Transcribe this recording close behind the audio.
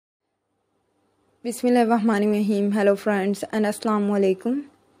Bismillahirrahmanirrahim. Hello friends and Assalamu alaikum.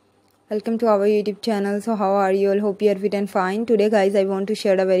 Welcome to our YouTube channel. So how are you all? Hope you are fit and fine. Today guys, I want to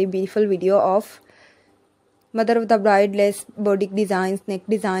share a very beautiful video of mother of the bride lace bodic designs, neck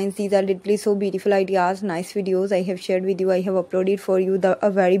designs. These are literally so beautiful ideas, nice videos I have shared with you. I have uploaded for you the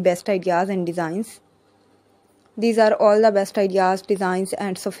very best ideas and designs. These are all the best ideas, designs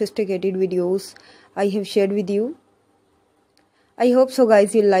and sophisticated videos I have shared with you. I hope so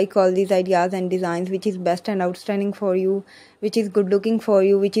guys, you'll like all these ideas and designs which is best and outstanding for you, which is good looking for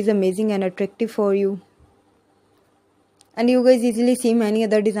you, which is amazing and attractive for you. And you guys easily see many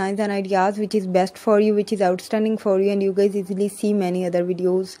other designs and ideas which is best for you, which is outstanding for you, and you guys easily see many other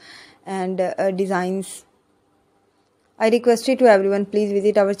videos and designs. I request you to everyone, please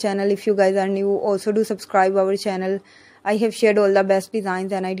visit our channel. If you guys are new, also do subscribe our channel. I have shared all the best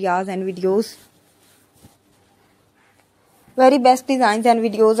designs and ideas and videos. Very best designs and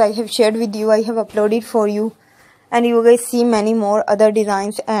videos I have shared with you, I have uploaded for you, and you guys see many more other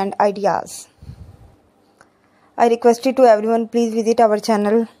designs and ideas. I request you to everyone, please visit our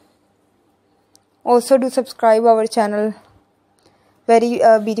channel. Also do subscribe our channel. Very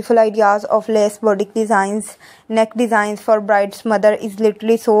beautiful ideas of lace bodic designs, neck designs for bride's mother is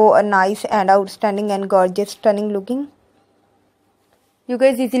literally so nice and outstanding and gorgeous, stunning looking. You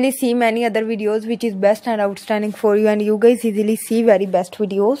guys easily see many other videos which is best and outstanding for you, and you guys easily see very best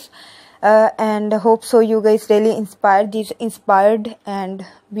videos, and hope so you guys really inspired these inspired and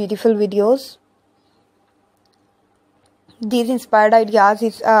beautiful videos. These inspired ideas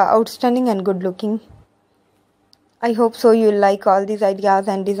is outstanding and good looking. I hope so you like all these ideas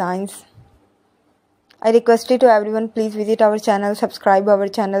and designs. I request you to everyone, please visit our channel, subscribe our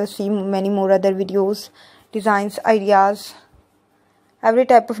channel, see many more other videos, designs, ideas. Every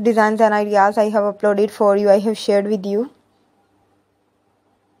type of designs and ideas I have uploaded for you, I have shared with you.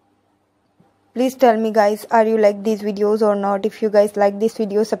 Please tell me guys, are you like these videos or not? If you guys like this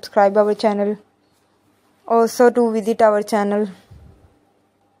video, subscribe our channel. Also to visit our channel.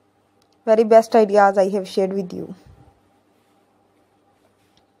 Very best ideas I have shared with you.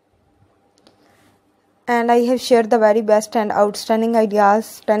 And I have shared the very best and outstanding ideas,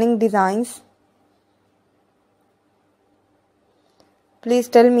 stunning designs. Please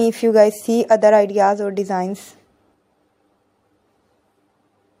tell me if you guys see other ideas or designs.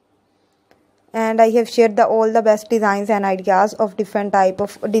 And I have shared all the best designs and ideas of different type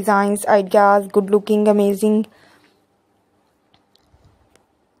of designs, ideas, good looking, amazing.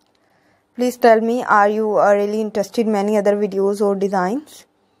 Please tell me, are you really interested in many other videos or designs?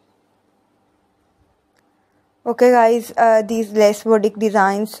 Okay guys, these lace bodic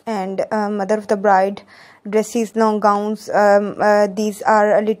designs and mother of the bride dresses, long gowns, these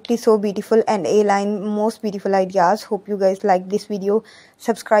are literally so beautiful and A-line, most beautiful ideas. Hope you guys like this video.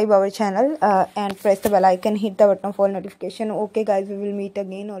 Subscribe our channel and press the bell icon, hit the button for notification. Okay guys, we will meet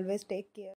again. Always take care.